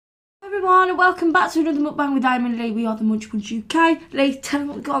Everyone, and welcome back to another mukbang with Diamond Lee. We are the Munch Punch UK. Lee, tell them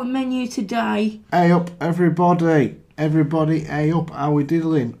what we've got on the menu today. Hey up, everybody. Everybody, hey up. How we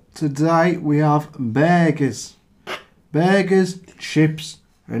diddling? Today we have burgers. Burgers, chips,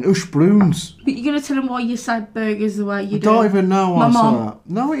 and ushbroons. But you're going to tell them why you say burgers the way you do. I don't even know why My I say mum. that.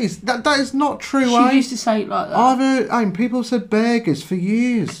 No, it is. That is not true, She used to say it like that. I've heard, people have said burgers for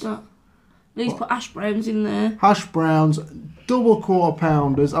years. Lee's put hash browns in there. Hash browns, double quarter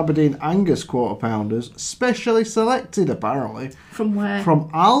pounders, Aberdeen Angus quarter pounders, specially selected apparently. From where? From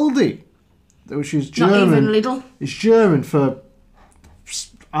Aldi, which is German. Not even Lidl. It's German for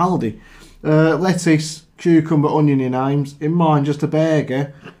Aldi. Lettuce, cucumber, onion in names. In mine, just a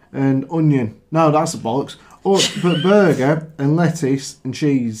burger and onion. No, that's a bollocks. But burger and lettuce and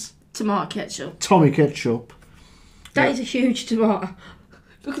cheese. Tomato ketchup. Tommy ketchup. That is a huge tomato.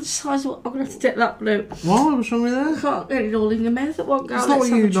 Look at the size of what I'm going to have to take that blue. What? What's wrong with I that? can't get it all in the mouth at one go. That's not what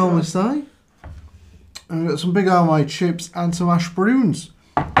you normally say. And we've got some big homemade chips and some hash browns.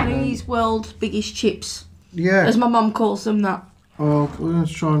 Lee's world's biggest chips. Yeah. As my mum calls them that. Well, we're going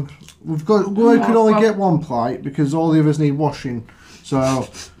to try and... We could only get one plate because all the others need washing. So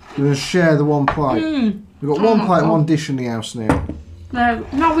we're going to share the one plate. We've got one plate and one dish in the house now.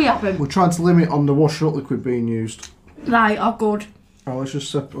 No, we haven't. We're trying to limit on the washing up liquid being used. They are good. Oh, let's just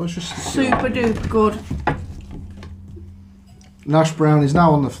Super duper good. Nash Brown is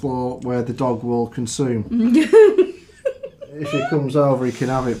now on the floor where the dog will consume. If he comes over, he can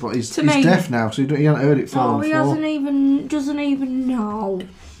have it, but he's deaf now, so he hasn't heard it fall on the floor. Doesn't even know.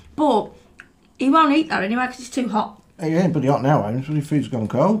 But he won't eat that anyway because it's too hot. It ain't bloody hot now, Amy. Your food's gone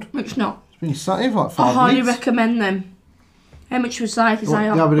cold. It's not. It's been sat here for like 5 I highly minutes. recommend them. How much was they? Because they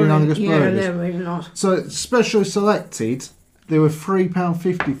are Aberdeen Angus yeah, burgers. they're really nice. So, specially selected, they were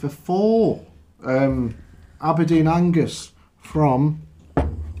 £3.50 for 4 Aberdeen Angus from...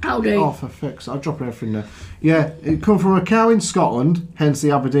 Aldi. Oh, for fix. I'll drop everything there. Yeah, it come from a cow in Scotland, hence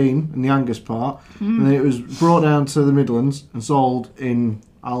the Aberdeen and the Angus part. And then it was brought down to the Midlands and sold in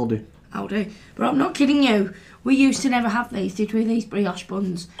Aldi. But I'm not kidding you. We used to never have these, did we? These brioche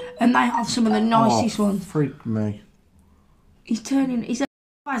buns. And they have some of the nicest ones. Freak me.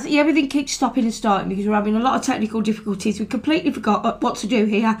 Everything keeps stopping and starting because we're having a lot of technical difficulties. We completely forgot what to do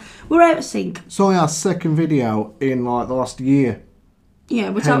here. We're out of sync. It's only our second video in like the last year. Yeah,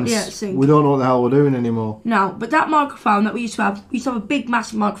 we're totally out of sync. We don't know what the hell we're doing anymore. No, but that microphone that we used to have a big,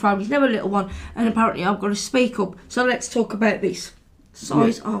 massive microphone. It's never a little one. And apparently I've got to speak up. So let's talk about this.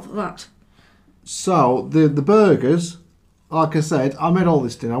 Size of that. So, the burgers, like I said, I made all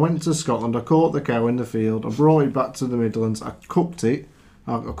this dinner. I went to Scotland, I caught the cow in the field, I brought it back to the Midlands, I cooked it.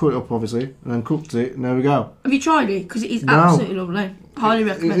 I cut it up, obviously, and then cooked it, and there we go. Have you tried it? Because it is absolutely lovely. Highly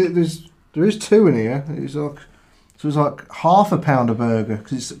recommend it. There is 2 in here. It's like half a pound a burger,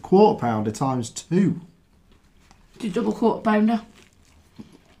 because it's a quarter pounder times 2. It's a double quarter pounder.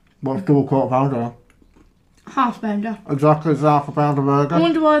 What's double quarter pounder? Half pounder. Exactly, it's half a pound a burger. I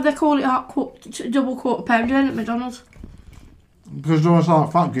wonder why they call it double quarter pounder at McDonald's. Because there was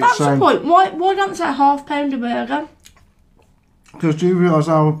like fat That's the point. Why don't they say half pounder burger? Because do you realise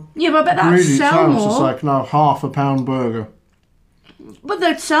how Yeah, but I bet that'd greedy it sell sounds more. to say, can I have half a pound burger? But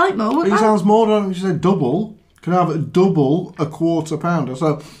they'd sell it more, wouldn't It they? sounds more than you said double. Can I have double a quarter pounder?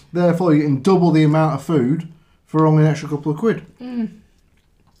 So therefore you can double the amount of food for only an extra couple of quid.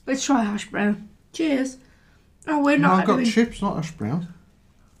 Let's try hash brown. Cheers. Oh, we're No, not I've got doing... chips, not hash browns.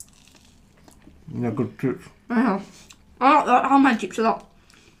 Yeah, good chips. Oh. I like that homemade chips a lot.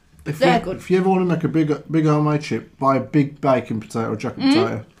 They're good. If you ever want to make a big homemade chip, buy a big bacon potato or jacket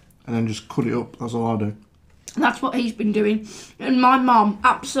potato and then just cut it up. That's all I do. That's what he's been doing. And my mum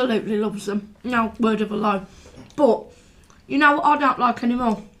absolutely loves them. No word of a lie. But, you know what I don't like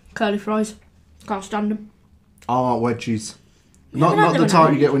anymore? Curly fries. Can't stand them. I like wedges. Yeah, Not the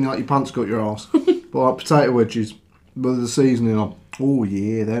type you get when you let your pants cut your arse. But like potato wedges with the seasoning on. Oh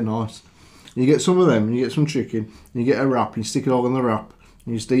yeah, they're nice. You get some of them, and you get some chicken, and you get a wrap, and you stick it all in the wrap,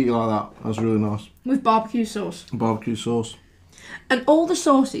 and you just eat it like that. That's really nice. With barbecue sauce. Barbecue sauce. And all the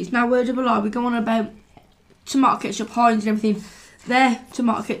sauces, now word of a lie, we go on about tomato ketchup, Heinz and everything. Their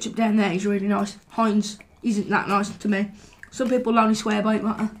tomato ketchup down there is really nice. Heinz isn't that nice to me. Some people only swear by it,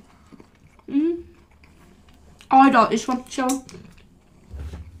 matter. I like this one, show them.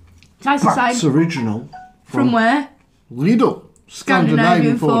 Tastes the That's same. original. From where? Lidl.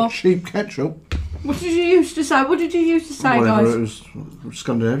 Scandinavian for cheap ketchup. What did you used to say? What did you used to say, Whatever guys? it was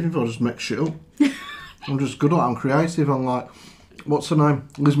Scandinavian for, I just make shit up. I'm just good at it, I'm creative. I'm like, what's her name?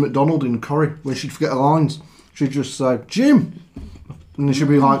 Liz McDonald in Corrie, when she'd forget her lines. She'd just say, Jim! And then she'd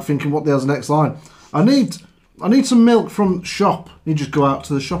be like thinking, what the hell's the next line? I need I need some milk from shop. You just go out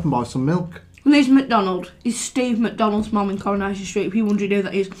to the shop and buy some milk. Liz McDonald is Steve McDonald's mum in Coronation Street, if you wonder who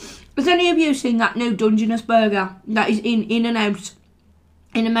that is. Has any of you seen that new Dungeness burger that is in and out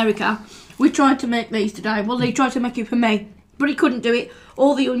in America? We tried to make these today. Well, they tried to make it for me, but he couldn't do it.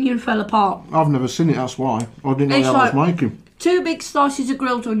 All the onion fell apart. I've never seen it, that's why. I didn't know that was making. 2 big slices of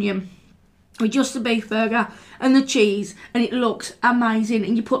grilled onion with just the beef burger and the cheese, and it looks amazing.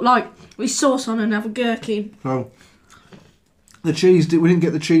 And you put like with sauce on and have a gherkin. So the cheese, we didn't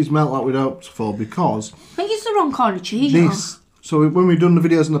get the cheese melt like we'd hoped for because I think it's the wrong kind of cheese. So when we've done the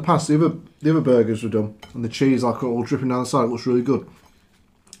videos in the past, the other burgers were done, and the cheese like all dripping down the side, it looks really good.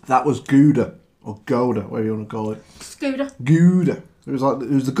 That was Gouda or Gouda, whatever you want to call it. Gouda. Gouda. It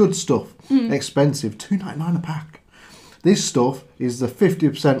was the good stuff. Expensive, $2.99 a pack. This stuff is the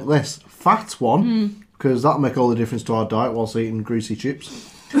 50% less fat one because that'll make all the difference to our diet whilst eating greasy chips.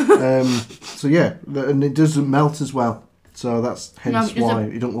 So yeah, and it doesn't melt as well. So that's hence why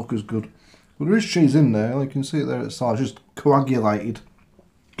it don't look as good. But there is cheese in there. You can see it there at the side. It's just coagulated.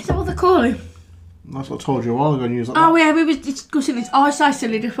 Is that what they call it? That's what I told you a while ago. And you was like, oh yeah, we were discussing this. I say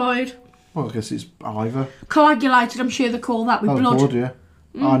solidified. Well, I guess it's either. Coagulated, I'm sure they call that with blood. Yeah.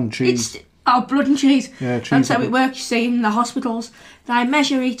 And cheese. Blood and cheese. Yeah, cheese. That's how it works, you see, in the hospitals. They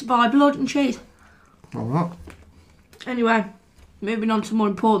measure it by blood and cheese. Alright. Anyway, moving on to more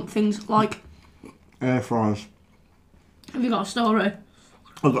important things like... air fryers. Have you got a story?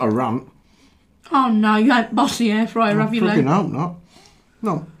 I've got a rant. Oh no, you ain't bossy air fryer, have you, Lou? Fucking hope not.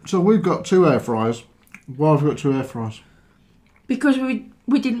 No. So we've got 2 air fryers. Why have we got 2 air fryers? Because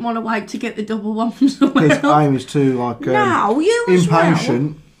we didn't want to wait to get the double one from somewhere else. Because Amy's too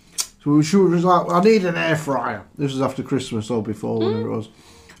impatient. So she was like, I need an air fryer. This was after Christmas or before, whenever it was.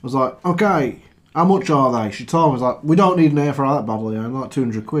 I was like, okay, how much are they? She told me, I was like, we don't need an air fryer that badly, like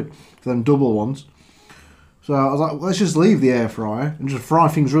 200 quid for them double ones. So I was like, let's just leave the air fryer and just fry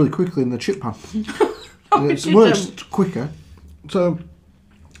things really quickly in the chip pan. It works quicker. So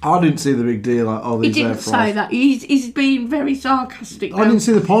I didn't see the big deal like, these air fryers. He didn't say that. He's being very sarcastic. I didn't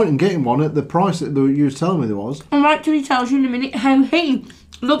see the point in getting one at the price that you was telling me there was. And right till he tells you in a minute how he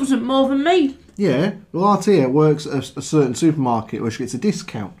loves them more than me. Yeah, well, Artia works at a certain supermarket where she gets a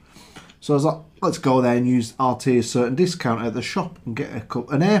discount. So I was like, let's go there and use Artia's certain discount at the shop and get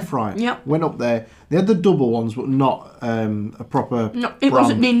an air fryer. Yep. Went up there. They had the double ones, but not a proper No, it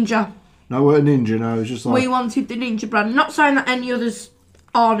wasn't Ninja. No, it wasn't Ninja, no. It was just like... We wanted the Ninja brand. Not saying that any others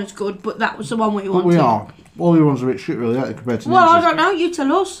aren't as good, but that was the one we wanted. But we are. All the ones are a bit shit, really, aren't they, compared to Ninjas? Well, I don't know. You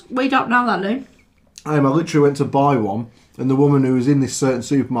tell us. We don't know that, Lou. I literally went to buy one, and the woman who was in this certain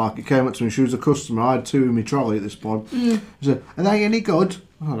supermarket came up to me. She was a customer. I had 2 in my trolley at this point. She said, are they any good?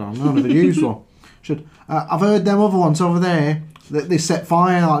 I don't know. I've never used one. She said, I've heard them other ones over there. They set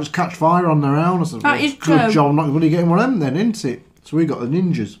fire, like just catch fire on their own. I said, that is good true. job, not really getting one of them then, isn't it? So we got the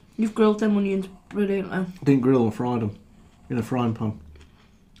Ninjas. You've grilled them onions brilliantly. Didn't grill them, fried them in a frying pan.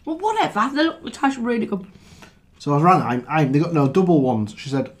 Well, whatever. They taste really good. So I rang they got no double ones. She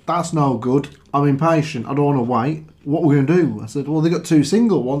said, that's no good. I'm impatient. I don't want to wait. What are we going to do? I said, well, they got 2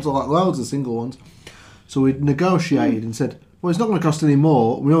 single ones. I like loads of single ones. So we negotiated and said, well, it's not going to cost any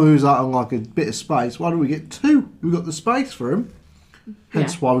more. We only lose out on like a bit of space. Why don't we get 2? We've got the space for them.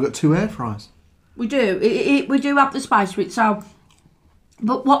 Hence why we've got 2 air fryers. We do. We do have the space for it, so...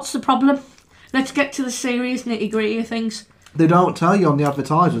 But what's the problem? Let's get to the serious nitty-gritty of things. They don't tell you on the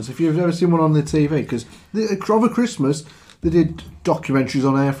advertisements. If you've ever seen one on the TV, because over Christmas, they did documentaries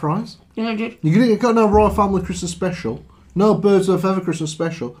on air fryers. Yeah, they did. You got no Royal Family Christmas special. No Birds of a Feather Christmas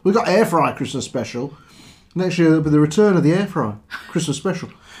special. We've got air fryer Christmas special. Next year will be the return of the air fryer Christmas special.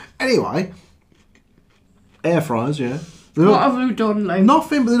 Anyway, air fryers, yeah. What have we done, Lou?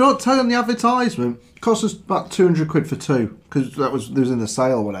 Nothing, but they don't tell you on the advertisement. Cost us about 200 quid for 2 because there was in the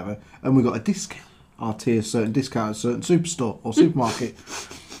sale or whatever, and we got a discount. Our tier certain discount at a certain superstore or supermarket.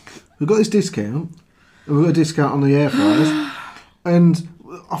 We've got this discount, and we've got a discount on the air fryers, and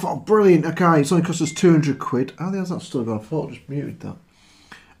I thought, brilliant. Okay, it's only cost us 200 quid. How the hell's that still gone? I thought I just muted that.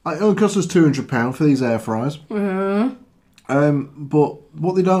 It only cost us £200 for these air fryers. But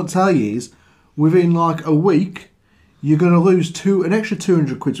what they don't tell you is, within like a week, you're going to lose an extra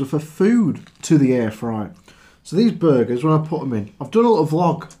 200 quid worth of food to the air fryer. So these burgers, when I put them in, I've done a little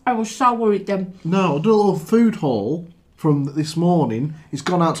vlog. I was so worried then. No, I've done a little food haul from this morning. It's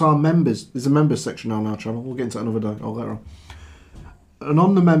gone out to our members. There's a members section on our channel. We'll get into that another day or later on. And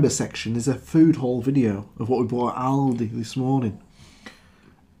on the members section, there's a food haul video of what we bought at Aldi this morning.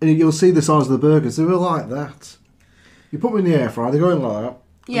 And you'll see the size of the burgers. They were like that. You put them in the air fryer, they go in like that.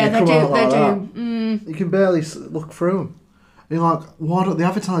 Yeah, they do. You can barely look through them. And you're like, why don't they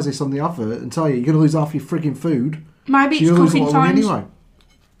advertise this on the advert and tell you you're going to lose half your frigging food? Maybe So it's you're losing a cooking lot of money times.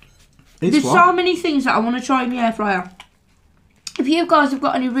 anyway. There's so many things that I want to try in the air fryer. If you guys have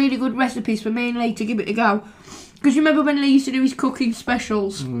got any really good recipes for me and Lee to give it a go, because you remember when Lee used to do his cooking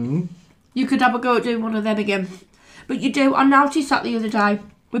specials, you could have a go at doing one of them again. But you do. I noticed that the other day.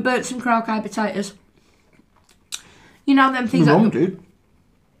 We burnt some croquet potatoes. You know them things. My mum did.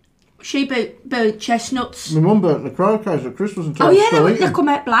 She burnt chestnuts. My mum burnt the croquets at Christmas and Oh yeah, they come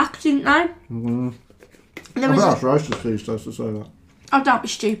out black, didn't they? I bet that's racist these days to say that. Oh, don't be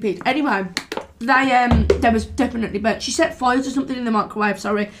stupid. Anyway, there was definitely burnt. She set fire to something in the microwave,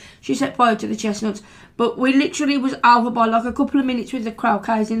 sorry. She set fire to the chestnuts. But we literally was over by like a couple of minutes with the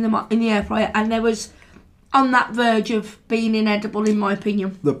croquets in the air fryer, and there was on that verge of being inedible, in my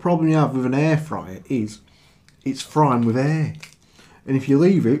opinion. The problem you have with an air fryer is it's frying with air. And if you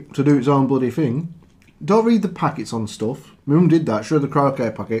leave it to do its own bloody thing, don't read the packets on stuff. My mum did that, showed the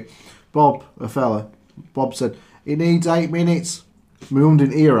croquet packet. Bob said, it needs 8 minutes. My mum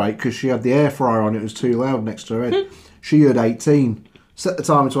didn't hear 8 because she had the air fryer on, it was too loud next to her head. She heard 18. Set the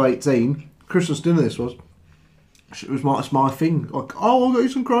timer to 18. Christmas dinner this was. It was my thing. Like, oh, I'll get you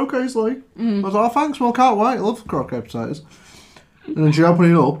some croquets, like. I was like, oh, thanks, well, I can't wait. I love croquet potatoes. And then she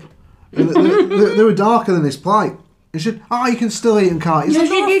opened it up, and they were darker than this plate. And she said, oh, you can still eat them, can't you? Yes,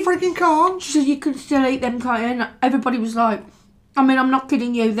 I freaking can't. She said, you can still eat them, can't you? And everybody was like, I mean, I'm not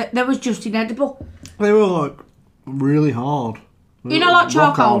kidding you, that was just inedible. They were, like, really hard. You know, like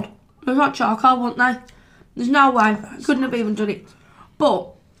charcoal. They were like charcoal, weren't they? There's no way. Couldn't have even done it.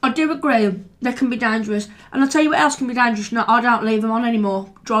 But I do agree, they can be dangerous. And I'll tell you what else can be dangerous. No, I don't leave them on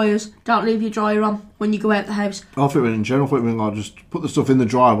anymore. Dryers. Don't leave your dryer on when you go out the house. I think in general, like, just put the stuff in the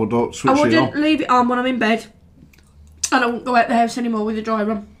dryer, but don't switch it on. I wouldn't leave it on when I'm in bed. And I won't go out the house anymore with the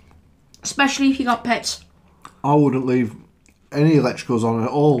dryer on. Especially if you got pets. I wouldn't leave any electricals on at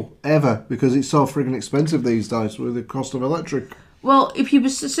all, ever, because it's so frigging expensive these days with the cost of electric. Well, if you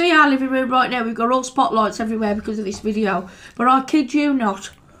was to see our living room right now, we've got all spotlights everywhere because of this video. But I kid you not,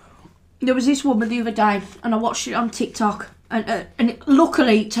 there was this woman the other day, and I watched it on TikTok, and it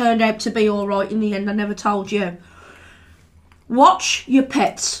luckily turned out to be all right in the end. I never told you. Watch your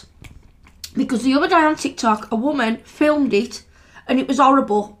pets. Because the other day on TikTok, a woman filmed it, and it was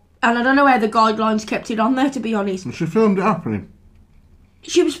horrible. And I don't know how the guidelines kept it on there, to be honest. And she filmed it happening.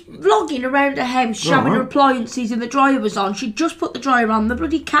 She was vlogging around her house, showing her appliances, and the dryer was on. She'd just put the dryer on. The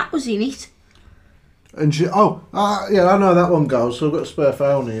bloody cat was in it. And she, yeah, I know that one goes, so I've got a spare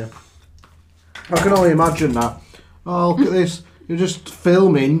phone here. I can only imagine that. Oh, look at this. You're just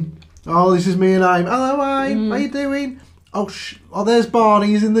filming. Oh, this is me and I'm. Hello, Aim. How you doing? Oh, there's Barney.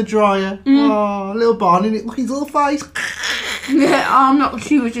 He's in the dryer. Oh, little Barney. Look at his little face. Yeah, I'm not.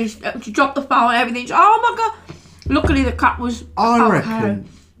 She was just. She dropped the phone and everything. She, oh my god. Luckily, the cat was. I reckon.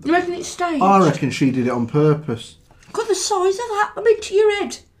 You reckon it's staged? I reckon she did it on purpose. God, the size of that. I mean, to your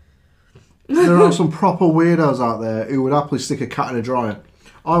head. There are some proper weirdos out there who would happily stick a cat in a dryer.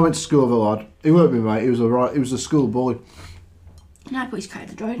 I went to school with a lad. He weren't me mate. He was a school bully. No, but he's cat in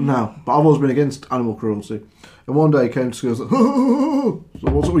the dryer. No, but I've always been against animal cruelty. And one day he came to school and was like,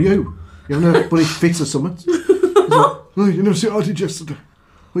 so what's up with you? You have no bloody fit or something? He's like, oh, you never see what I did yesterday.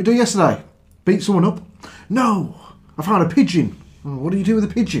 What did you do yesterday? Beat someone up? No, I found a pigeon. Oh, what do you do with a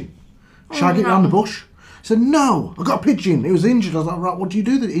pigeon? Shag it around the bush? He said, no, I got a pigeon. It was injured. I was like, right, what do you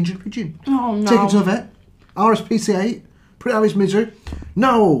do with the injured pigeon? Oh, no. Take it to a vet. RSPCA. Put it out of its misery.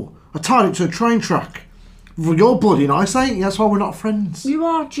 No, I tied it to a train track. Well, you're bloody nice, ain't you? That's why we're not friends. You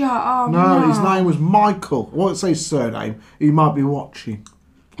are, Jack. Oh, no, his name was Michael. I won't say his surname. He might be watching.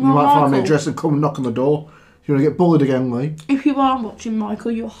 You might find me address and come and knock on the door. You're going to get bullied again, Lee. If you are watching,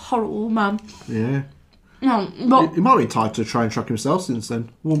 Michael, you're a horrible man. Yeah. No, but... He might be tied to a train track himself since then.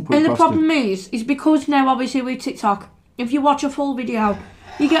 And the problem is because now, obviously, with TikTok, if you watch a full video,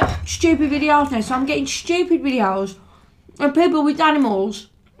 you get stupid videos now. So I'm getting stupid videos of people with animals,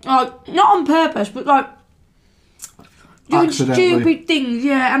 like, not on purpose, but, like, doing stupid things,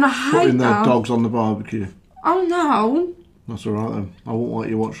 yeah, and I hate putting their that. dogs on the barbecue. Oh, no. That's alright then. I won't let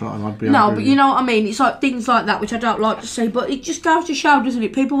you watch that and I'd be No, but you know what I mean? It's like things like that, which I don't like to see, but it just goes to show, doesn't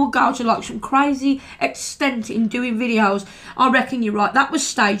it? People will go to like some crazy extent in doing videos. I reckon you're right. That was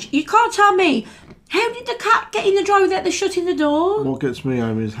staged. You can't tell me. How did the cat get in the dryer without the shutting the door? What gets me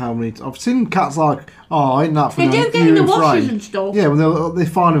home is how many... I've seen cats like, oh, ain't that funny? They do get in the washers and stuff. Yeah, when they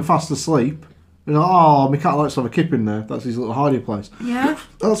find him fast asleep. You're like, oh, my cat likes to have a kip in there. That's his little hiding place. Yeah.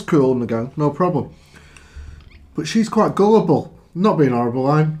 That's cool, Nagang. No problem. But she's quite gullible. Not being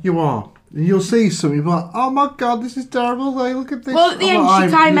horrible, Aim. You are. And you'll see something, you'll be like, oh my god, this is terrible. Hey, look at this. Well, at the I'm end, like,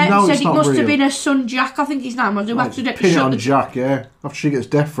 she came out and said it's it not must real. have been her son Jack, I think his name was, who accidentally Pin it shut on the... Jack, yeah. After she gets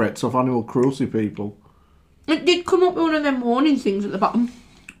death threats off animal cruelty people. It did come up with one of them warning things at the bottom.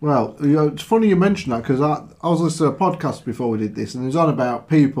 Well, it's funny you mention that because I was listening to a podcast before we did this, and it was on about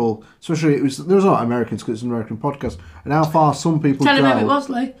people, especially there was not Americans because it's an American podcast, and how far some people Tell go. him who it was,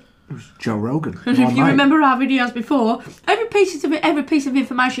 Lee. It was Joe Rogan. And if you remember our videos before, every piece of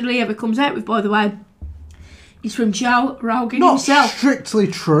information Lee ever comes out with, by the way, is from Joe Rogan not himself. strictly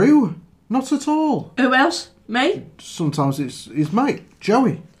true, not at all. Who else? Me? Sometimes it's his mate,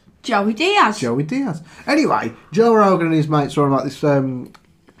 Joey Diaz. Anyway, Joe Rogan and his mates were on like this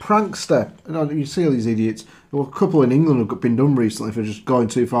prankster. And you see all these idiots. There were a couple in England have been done recently for just going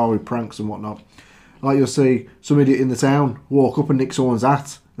too far with pranks and whatnot. Like you'll see some idiot in the town walk up and nick someone's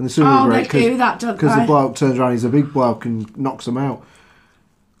hat, and the sooner they do that, don't they? Because the bloke turns around, he's a big bloke and knocks them out.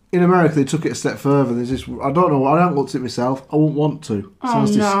 In America, they took it a step further. There's this. I don't know. I haven't looked at it myself. I wouldn't want to.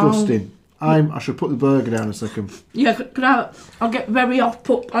 Sounds disgusting. I should put the burger down a second. Yeah, I'll get very off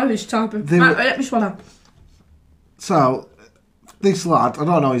put by this type of... let me swallow. So, this lad, I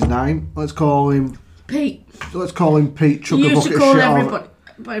don't know his name. Let's call him... Pete. Let's call him Pete. Chuck You a used bucket to call of shit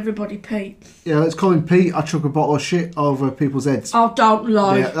everybody Pete. Yeah, let's call him Pete. I chuck a bottle of shit over people's heads. Oh, don't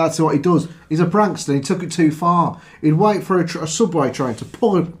lie. Yeah, that's what he does. He's a prankster. He took it too far. He'd wait for a subway train to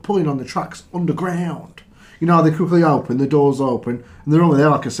pull in on the tracks underground. You know how they quickly open, the doors open, and they're only there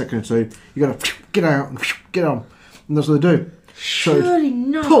like a second or two. You got to get out and get on. And that's what they do. Surely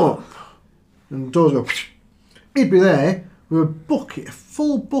not. Pull up, and the doors go. He'd be there with a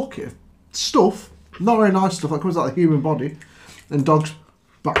full bucket of stuff, not very nice stuff, that comes out of the human body, and dogs'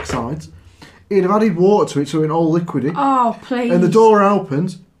 backsides. He'd have added water to it so it all liquidy. Oh, please. And the door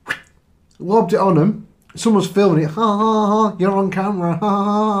opens, lobbed it on them. Someone's filming it. Ha ha ha! You're on camera. Ha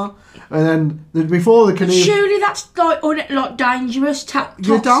ha ha! And then before they can even... Surely that's like dangerous.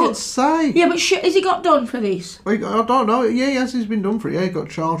 You don't say. Yeah, but has he got done for this? I don't know. Yeah, yes, he's been done for it. Yeah, he got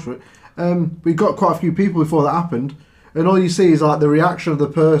charged for it. But he got quite a few people before that happened, and all you see is like the reaction of the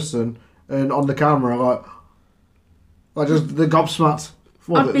person and on the camera, like just the gobsmacked.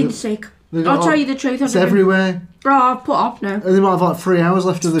 I've been sick. I'll tell you the truth. It's everywhere. Oh, I've put off now. And they might have like 3 hours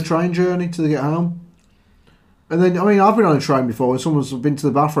left of the train journey till they get home. And then, I mean, I've been on a train before when someone's been to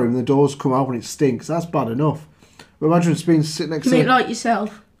the bathroom and the doors come open and it stinks. That's bad enough. But imagine it's been sitting next to... You mean like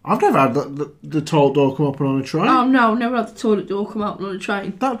yourself? I've never had the toilet door come open on a train. Oh, no, never had the toilet door come open on a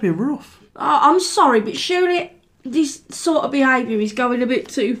train. That'd be rough. Oh, I'm sorry, but surely this sort of behaviour is going a bit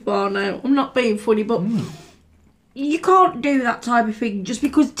too far now. I'm not being funny, but... You can't do that type of thing just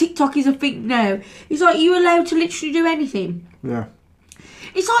because TikTok is a thing now. It's like you're allowed to literally do anything. Yeah.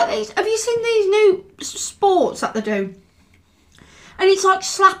 It's like these. Have you seen these new sports that they do? And it's like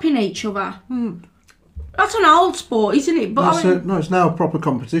slapping each other. That's an old sport, isn't it? But No, it's now a proper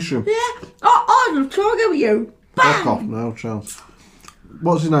competition. Yeah. I'd love to go with you. Back off now, chance.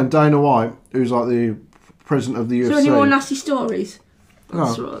 What's his name? Dana White, who's like the president of the UFC. So any more nasty stories?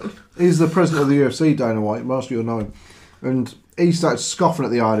 No. He's the president of the UFC, Dana White. Most of you know him. And he started scoffing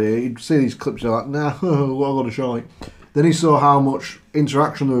at the idea. He'd see these clips, you're like, nah, what a lot of shite. Then he saw how much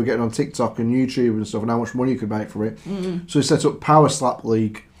interaction they were getting on TikTok and YouTube and stuff, and how much money you could make for it. So he set up Power Slap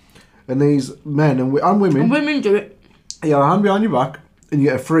League. And these men and women... And women do it. You have a hand behind your back, and you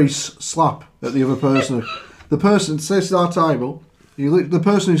get a free slap at the other person. The person sits at our table, the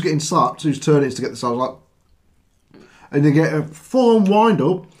person who's getting slapped, whose turn it is to get the slap, like... And they get a full-on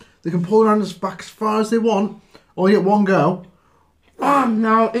wind-up. They can pull around back as far as they want, or you get one go. Oh,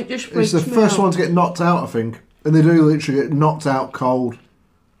 no, it just freaks me out. It's the first one to get knocked out, I think. And they do literally get knocked out cold.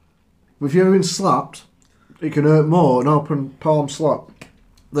 But if you've ever been slapped, it can hurt more, an open palm slap,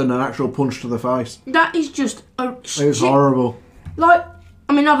 than an actual punch to the face. That is just a... It's horrible. Like,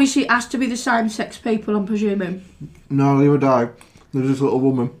 I mean, obviously it has to be the same-sex people, I'm presuming. No, the other day, there was this little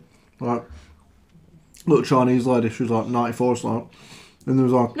woman, like, little Chinese lady, she was like 94 or something. And there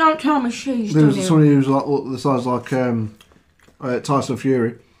was like... Don't tell me she's There done was it. somebody who was like, look, the size like Tyson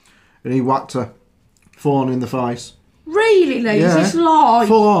Fury. And he whacked her full on in the face. Really, Lee? Yeah. Is this lie?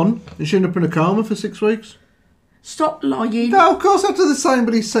 Full on. And she ended up in a coma for 6 weeks. Stop lying. No, of course after the same,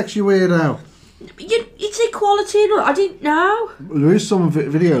 but he's sex you weirdo. It's equality. I didn't know. There is some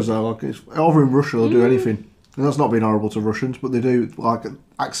videos though, like it's, over in Russia they'll do anything. And that's not being horrible to Russians, but they do like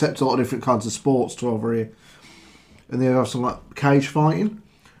accept a lot of different kinds of sports to over here. And they have some like cage fighting,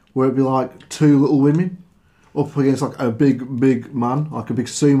 where it'd be like 2 little women up against like a big man, like a big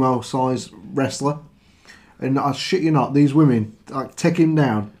sumo-sized wrestler. And I shit you not, these women like take him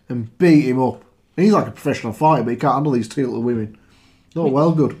down and beat him up. And he's like a professional fighter, but he can't handle these 2 little women. Not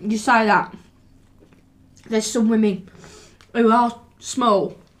well good. You say that. There's some women who are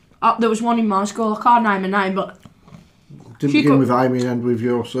small. There was one in my school, I can't name her name, but... Didn't begin with Amy and end with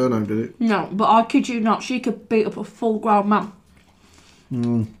your surname, did it? No, but I kid you not, she could beat up a full-grown man.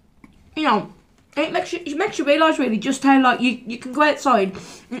 You know, it makes you realise really just how, like, you can go outside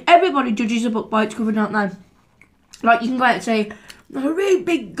and everybody judges a book by its cover, don't they? Like, you can go out and say, there's a really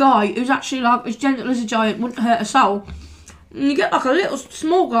big guy who's actually, like, as gentle as a giant, wouldn't hurt a soul. And you get, like, a little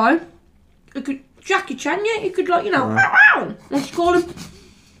small guy who could Jackie Chan you, he could, like, you know, what's you call him?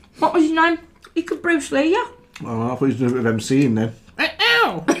 What was his name? He could Bruce Lee you. Oh, I thought he was doing a bit of MCing then.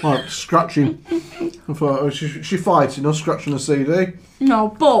 Like, scratching. I thought, oh, she fighting or scratching a CD? No,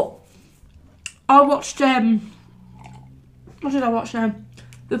 but I watched, what did I watch now?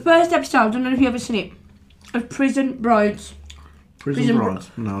 The first episode, I don't know if you've ever seen it, of Prison Brides. Prison Brides?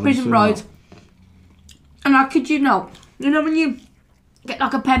 No, Prison Brides. And I kid you not, you know when you get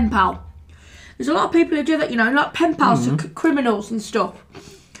like a pen pal? There's a lot of people who do that, you know, like pen pals to criminals and stuff.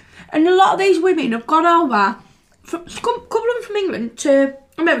 And a lot of these women have gone over, a couple of them from England to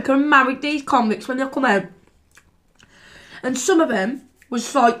America and married these convicts when they come out. And some of them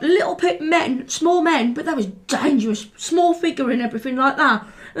was like little men, small men, but that was dangerous, small figure and everything like that.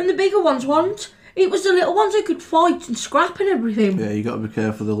 And the bigger ones weren't. It was the little ones who could fight and scrap and everything. Yeah, you got to be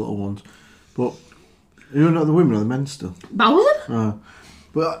careful of the little ones. But you're not the women or the men still? Both of them?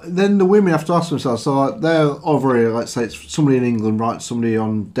 But then the women have to ask themselves, so like they're over here, let's say it's somebody in England, right, somebody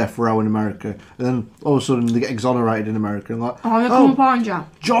on death row in America, and then all of a sudden they get exonerated in America, and like, oh, come behind you.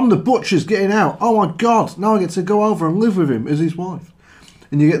 John the Butcher's getting out, oh my God, now I get to go over and live with him as his wife.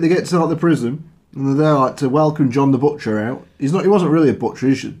 And they get to like the prison, and they're there like to welcome John the Butcher out. He wasn't really a butcher,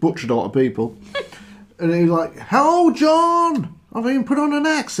 he just butchered a lot of people. And he's like, hello John, I've even put on an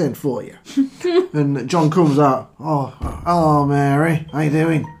accent for you. And John comes out, oh, hello Mary, how you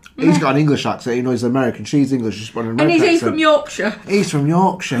doing? He's got an English accent, you know he's American, she's English, she's got an American accent. And he's from Yorkshire. He's from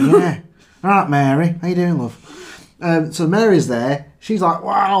Yorkshire, yeah. Alright Mary, how you doing love? So Mary's there, she's like,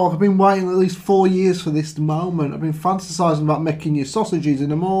 wow, I've been waiting at least 4 years for this moment. I've been fantasising about making you sausages in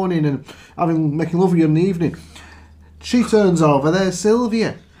the morning and making love with you in the evening. She turns over, there's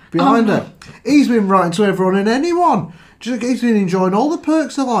Sylvia behind her. He's been writing to everyone and anyone. He's been enjoying all the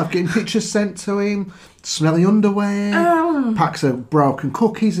perks of life, getting pictures sent to him, smelly underwear, packs of broken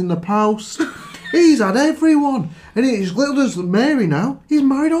cookies in the post. He's had everyone. And he's little as Mary now, he's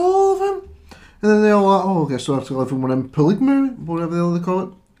married all of them. And then they're all like, oh, I guess we'll have to go from one of them polygamy, whatever the hell they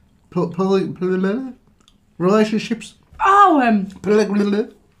call it. Relationships.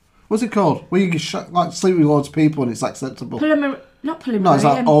 What's it called? Where you like sleep with loads of people and it's acceptable. Not preliminary. No, it's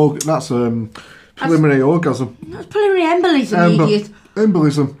like preliminary orgasm. That's preliminary embolism, you idiot.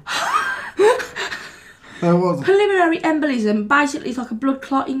 Embolism. Preliminary embolism, basically it's like a blood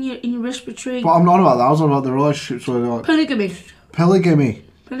clot in your respiratory. But I'm not about that, I was on about the relationships where they're like... Polygamy.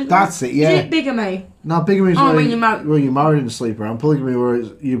 That's it, yeah. Is it bigamy? No, bigamy is when you're married. When you're married and sleep around. Polygamy where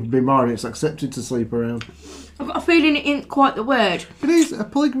you've been married and it's accepted to sleep around. I've got a feeling it isn't quite the word. It is a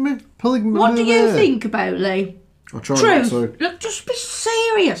polygamy. What do you think about Lee? I'll try not to. Look, just be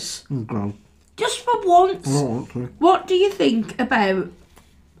serious. Okay. Just for once. I don't want to. What do you think about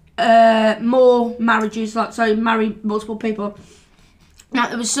more marriages, like so marry multiple people? Now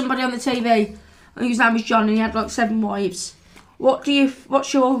there was somebody on the TV whose name was John and he had like 7 wives.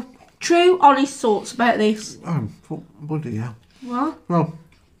 What's your true, honest thoughts about this? Bloody hell. What? Well,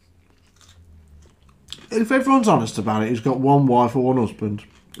 if everyone's honest about it, he's got 1 wife or 1 husband,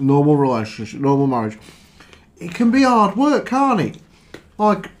 normal relationship, normal marriage. It can be hard work, can't it?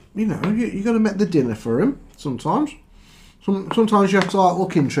 Like, you know, you got to make the dinner for him sometimes. Sometimes you have to like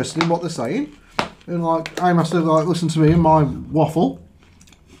look interested in what they're saying, and like I must have like listen to me and my waffle.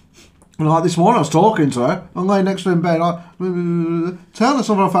 And like this morning I was talking to her, I'm laying next to her in bed, like telling her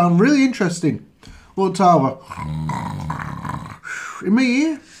something I found really interesting. Looked over in my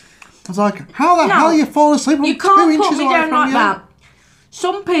ear. I was like, how the hell are you falling asleep? You can't put me down like that.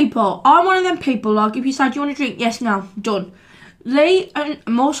 Some people, I'm one of them people, like if you say, do you want a drink? Yes, no, done. Lee, and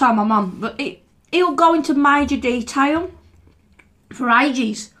more so my mum, but he'll go into major detail for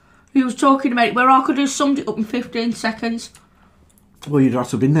ages. He was talking about it where I could have summed it up in 15 seconds. Well, you'd have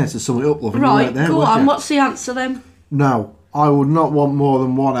to have been there to sum it up, love. Right, go on, what's the answer then? No, I would not want more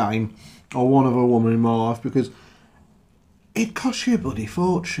than 1 aim or 1 other woman in my life because it costs you a bloody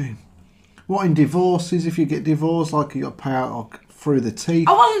fortune. What in divorces, if you get divorced, like you got to pay out like, through the teeth.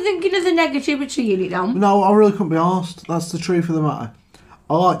 I wasn't thinking of the negativity in it now. No, I really couldn't be asked. That's the truth of the matter.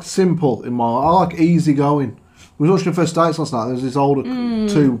 I like simple in my life. I like easy going. We was watching the First Dates last night. There's this older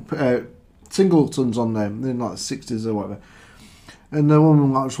 2 singletons on them. They're in like the 60s or whatever. And the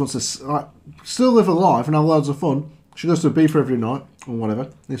woman like just wants to like still live her life and have loads of fun. She goes to a beef every night or whatever.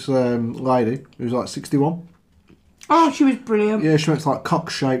 This lady who's like 61. Oh, she was brilliant. Yeah, she makes like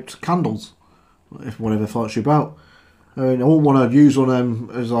cock-shaped candles, if whatever floats you about. I mean, I wouldn't want to use one of them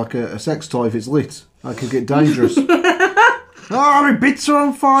as like a sex toy if it's lit. That could get dangerous. Oh, my bits are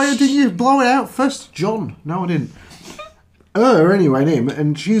on fire. Didn't you blow it out first, John? No, I didn't. Her anyway, and him,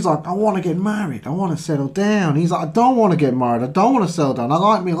 and she's like, I want to get married. I want to settle down. He's like, I don't want to get married. I don't want to settle down. I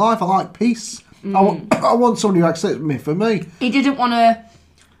like my life. I like peace. I want somebody who accepts me for me. He didn't want to,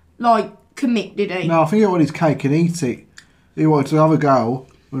 like, commit, did he? No, I think he wanted his cake and eat it. He wanted to have a go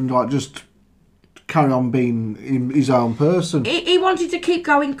and like just carry on being his own person. He wanted to keep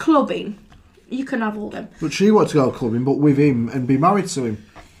going clubbing. You can have all them. But she wanted to go clubbing, but with him and be married to him.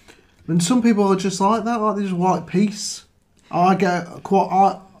 And some people are just like that, like they just like peace. I get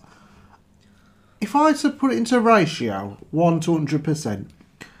quite. If I had to put it into a ratio, 1 to 100%,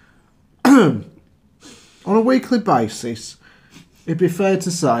 on a weekly basis, it'd be fair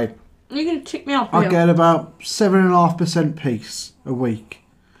to say You're going to tick me off. I get about 7.5% peace a week.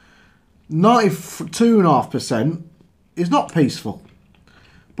 92.5% is not peaceful.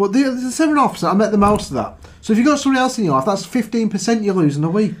 But the 7.5%, I met the most of that. So if you've got somebody else in your life, that's 15% you lose in a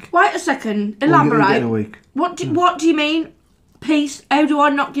week. Wait a second. Or you get Elaborate. in a week. What do you mean? Peace? How do I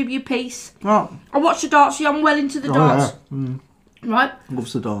not give you peace? Oh. I watch the darts, so I'm well into the darts. Yeah. Right?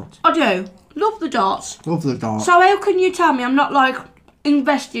 Loves the darts. I do. Love the darts. Love the darts. So how can you tell me I'm not, like,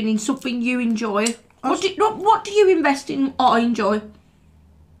 investing in something you enjoy? What do you invest in I enjoy?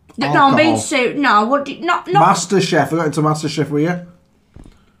 No, I'm being serious. No, what do you... Not... MasterChef. I got into MasterChef with you.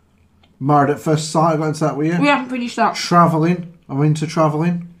 Married at First Sight. I got into that with you. We haven't finished that. Travelling. I'm into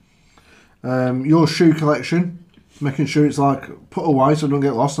travelling. Your shoe collection. Making sure it's like put away so I don't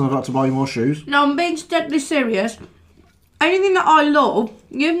get lost and I'd like to buy you more shoes. No, I'm being deadly serious. Anything that I love,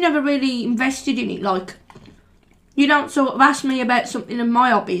 you've never really invested in it. Like, you don't sort of ask me about something of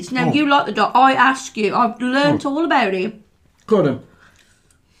my hobbies. Now, you like the dog. I ask you. I've learnt all about it. Got him.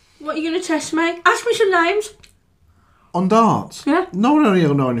 What are you going to test me? Ask me some names. On darts? Yeah. No one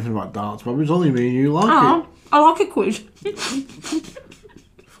really know anything about darts, but it's only me and you like it. I like a quiz.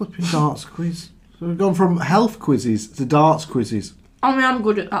 Flipping darts quiz. So we've gone from health quizzes to darts quizzes. I mean, I'm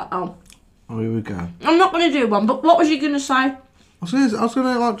good at that, though. Oh, here we go. I'm not going to do one, but what was you going to say? I was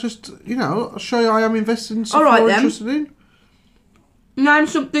going to like just, you know, show you I am invested in something Alright, you're then. interested in. Name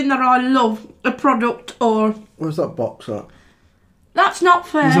something that I love, a product or... Where's that box at? That's not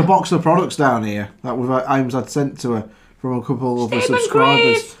fair. There's a box of products down here that Ames had sent to her from a couple of her Stephen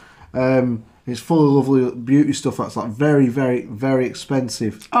subscribers. Chris. It's full of lovely beauty stuff that's like very, very, very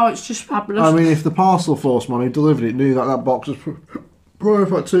expensive. Oh, it's just fabulous. I mean, if the parcel force man who delivered it knew that that box was probably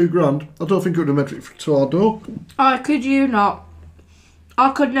about $2,000, I don't think it would have made it to our door. I could you not. I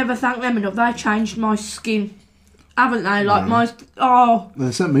could never thank them enough. They changed my skin. Haven't they? Like my... Oh.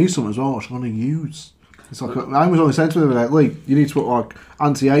 They sent me some as well, which I'm going to use. It's like, I was only saying to them, like, Lee, you need to put like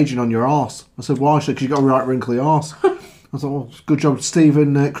anti-aging on your arse. I said, why? She said, because you've got a right wrinkly arse. I thought, well, good job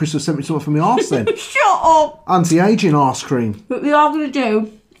Stephen Chris has sent me something for my arse then. Shut up! Anti-aging arse cream. But we are going to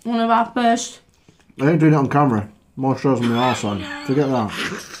do one of our first... I ain't doing it on camera. Moisturising my arse on. Forget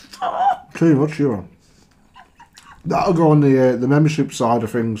that. Too much, you're on. That'll go on the membership side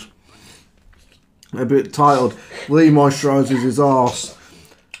of things. A bit titled, Lee moisturises his arse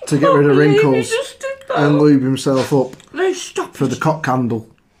to get rid of wrinkles and lube himself up No, stop for the cock candle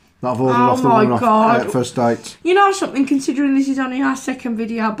that I've ordered Oh off the my woman God. at first date. You know something, considering this is only our second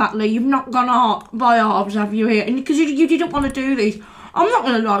video back, Lee, you've not gone out by ours, have you, here? Because you didn't want to do this. I'm not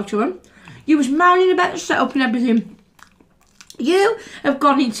going to lie to him. You was moaning about the setup and everything. You have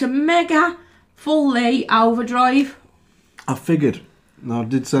gone into mega full Lee overdrive. I figured, and I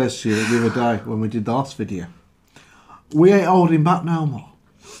did say to you the other day when we did the last video, we ain't holding back no more.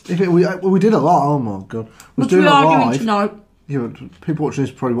 We did a lot, oh my God. Which we are doing tonight. Yeah, but people watching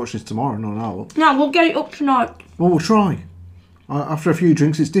this probably watch this tomorrow, no, no. No, we'll get it up tonight. Well, we'll try. After a few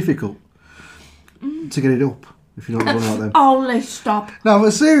drinks, it's difficult to get it up, if you don't know like them. Oh, Lee, stop. No,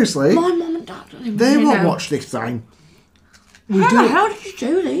 but seriously, My mum and dad don't even they know. won't watch this thing. We How do the it hell did you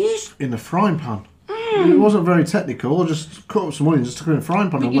do these? in a frying pan. It wasn't very technical. I just cut up some onions, just stuck it in a frying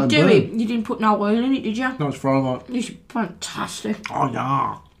pan and You let do them burn. it. You didn't put no oil in it, did you? No, it's frying like... This is fantastic. Oh,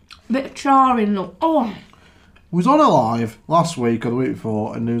 yeah. Bit of charring, look. Oh. We was on a live last week or the week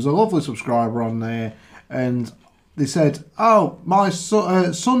before, and there was a lovely subscriber on there, and they said, "Oh, my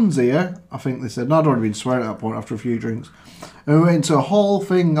son's here." I think they said, and I'd already been swearing at that point after a few drinks. And we went into a whole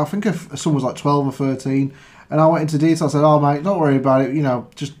thing. I think son was like 12 or 13, and I went into detail. I said, "Oh, mate, don't worry about it. You know,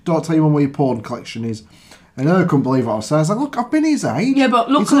 just don't tell anyone where your porn collection is." And I couldn't believe what I was saying. I was like, look, I've been his age. Yeah, but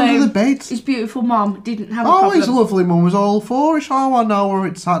luckily, it's under the bed. his beautiful mum didn't have a problem. Oh, his lovely mum was all for it. Oh, I know where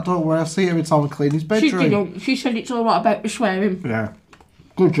it's at. Don't worry, I see it every time I clean his bedroom. She didn't. She said it's all right about me swearing. Yeah.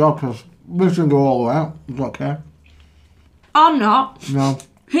 Good job, because this can go all the way out. I don't care. I'm not. No.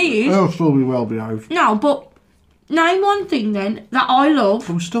 He is. He'll still be well behaved. No, but name one thing then that I love.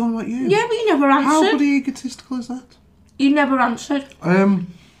 I'm still talking about you. Yeah, but you never answered. How bloody egotistical is that? You never answered.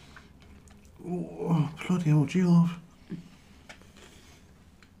 Oh, bloody hell, what do you love?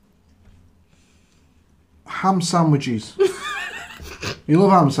 Ham sandwiches. You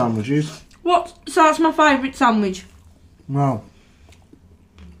love ham sandwiches? What? So that's my favourite sandwich. No.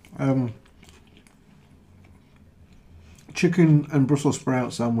 Chicken and Brussels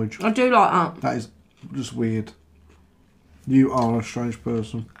sprout sandwich. I do like that. That is just weird. You are a strange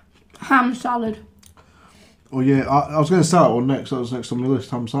person. Ham salad. Oh yeah, I was going to say that one next. That was next on my list,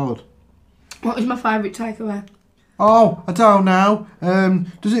 ham salad. What is my favourite takeaway? Oh, I don't know.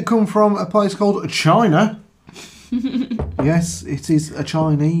 Does it come from a place called China? Yes, it is a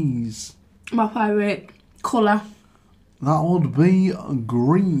Chinese. My favourite colour. That would be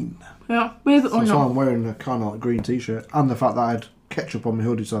green. Yeah, believe it or That's why not. I'm wearing a kind of like green t-shirt. And the fact that I had ketchup on my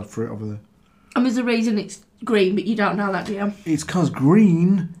hoodie, so I had fruit over there. And there's a reason it's green, but you don't know that, do you? It's because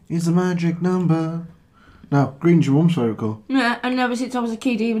green is the magic number. Now, green's your mum's favourite colour. Yeah, and ever since I was a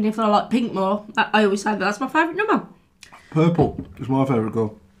kid, even if I like pink more, I always say that's my favourite number. Purple is my favourite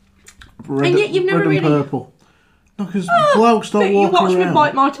colour. Red, And yet you've never red really- and purple. No, because blokes don't But you walk watch me around.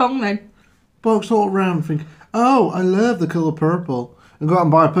 bite my tongue then. Blokes don't walk around and think, oh, I love the colour purple. And go out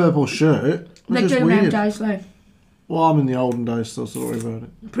and buy a purple shirt. They That's just do weird. nowadays though. Well, I'm in the olden days still, so don't worry about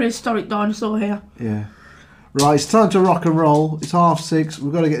it. Prehistoric dinosaur here. Yeah. Right, it's time to rock and roll. It's 6:30.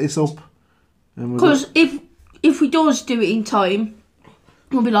 We've got to get this up. Because if we does do it in time,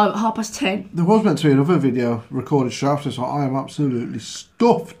 we'll be like 10:30. There was meant to be another video recorded straight after, so I am absolutely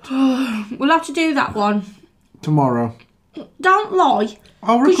stuffed. We'll have to do that one. Tomorrow. Don't lie.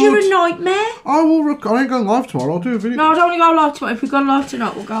 I'll Because record. you're a nightmare. I will record. I ain't going live tomorrow. I'll do a video. No, I don't want to go live tomorrow. If we go live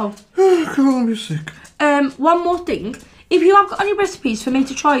tonight, we'll go. God, I'm be sick. One more thing. If you have got any recipes for me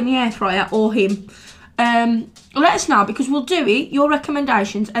to try in the air fryer or him, let us know because we'll do it, your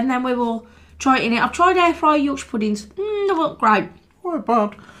recommendations, and then we will try it in it. I've tried air fryer Yorkshire puddings. They weren't great. Quite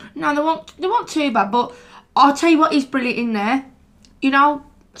bad. No, they weren't too bad, but I'll tell you what is brilliant in there. You know,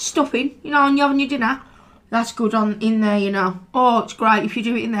 stuffing, you know, when you're having your dinner. That's good in there, you know. Oh, it's great if you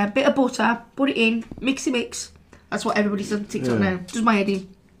do it in there. Bit of butter, put it in, mix. That's what everybody's on TikTok now. Just my head in.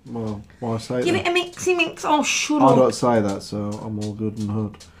 Well, why say Give that? it a mix. Oh, shut I up. don't say that, so I'm all good and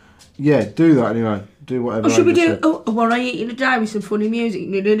hood. Yeah, do that anyway. Do whatever. Or should we just do said. what I eat in a day with some funny music?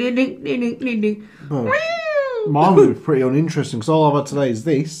 Well, mine would be pretty uninteresting because all I've had today is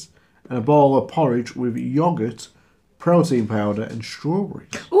this and a bowl of porridge with yogurt, protein powder, and strawberries.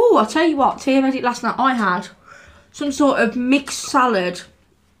 Oh, I'll tell you what. Tia made it last night. I had some sort of mixed salad.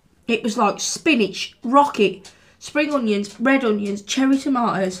 It was like spinach, rocket, spring onions, red onions, cherry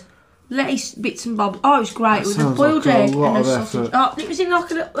tomatoes, lettuce bits and bobs. Oh, it was great. It was a sounds boiled like a egg lot and a of sausage. effort. Oh, it was in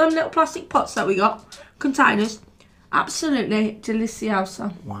like a little plastic pots that we got, containers. Absolutely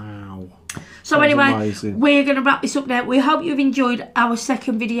delicioso. Wow. So That was anyway, amazing. we're going to wrap this up now. We hope you've enjoyed our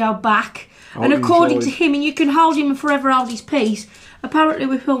second video back. I And hope you according enjoyed. to him, and you can hold him and forever hold his peace, apparently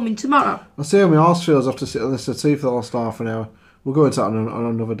we're filming tomorrow. I see how my arse feels after sitting on this settee for the last half an hour. We'll go into that on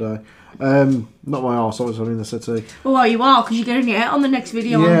another day. Not my arse, obviously, I'm in the settee. Well, you are, because you're getting it on the next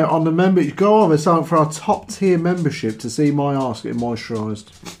video. Yeah, on the membership. Go on, it's time for our top tier membership to see my arse getting moisturised.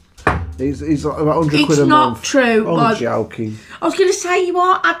 It's like about 100 quid a It's not month. true. I'm Like, joking. I was going to say you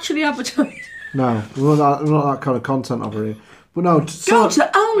are actually advertising. No, we're not that kind of content over here. But no, Go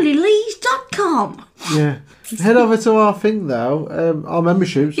to onlylees.com. yeah. Head over to our thing though, our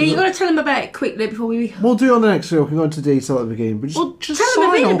memberships. Yeah, you got to tell them about it quickly before we... We'll do it on the next video. We can go into detail at the beginning. But Well, just tell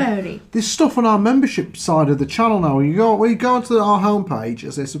them a sign bit up. about it. There's stuff on our membership side of the channel now. We go onto our homepage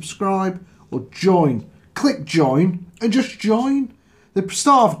and say subscribe or join. Click join and just join. They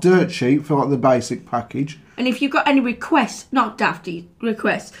start off dirt cheap for like the basic package. And if you've got any requests, not dafty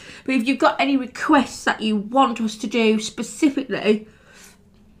requests, but if you've got any requests that you want us to do specifically,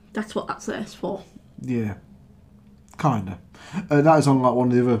 that's what that's there for. Yeah, kinda. That is on like one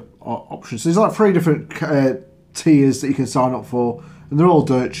of the other options. There's like 3 different tiers that you can sign up for, and they're all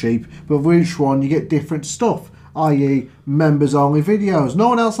dirt cheap. But for each one, you get different stuff, i.e., members only videos. No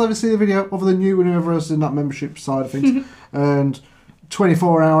one else will ever see the video other than you and whoever else is in that membership side of things. And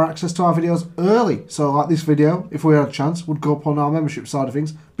 24-hour access to our videos early. So like this video, if we had a chance, would go up on our membership side of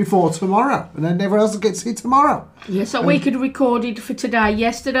things before tomorrow. And then everyone else will get to see it tomorrow. Yeah, so we could have recorded for today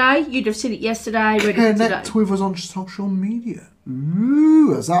yesterday. You'd have seen it yesterday, ready for today. Connect with us on social media. Ooh,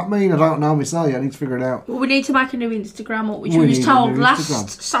 what does that mean? I don't know myself yet. I need to figure it out. Well, we need to make a new Instagram up, which we was told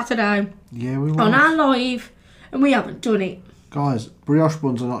last Saturday. Yeah, we will. On our live, and we haven't done it. Guys, brioche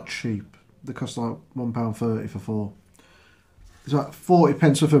buns are not cheap. They cost like £1.30 for 4. It's like 40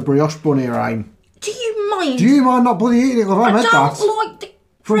 pence worth of brioche bun here, Aim. Do you mind? Do you mind not bloody eating it? I don't like the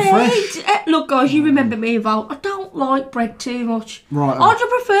bread. Fresh. Look, guys, you remember me, Val. I don't like bread too much. Right. I'd have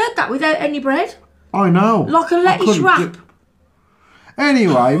preferred that without any bread. I know. Like a lettuce wrap.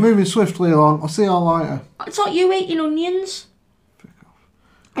 Anyway, moving swiftly along. I'll see you all later. It's like you eating onions.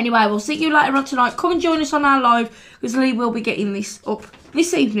 Anyway, we'll see you later on tonight. Come and join us on our live, because Lee will be getting this up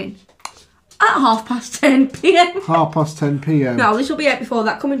this evening at 10:30 p.m. 10:30 p.m. No, this will be out before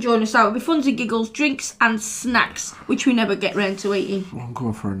that. Come and join us out. It'll be funs and giggles, drinks and snacks, which we never get round to eating. I'm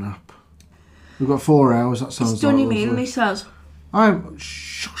going for a nap. We've got 4 hours. That sounds it's done like him in, he says.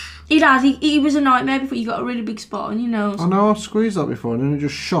 Shush. He has. He was a nightmare before. You got a really big spot on your nose. I know, I've squeezed that before and then it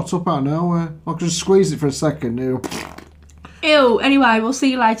just shot up out of nowhere. I could just squeeze it for a second. Ew. Anyway, we'll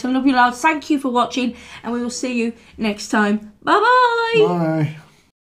see you later. Love you loads. Thank you for watching, and we will see you next time. Bye-bye. Bye.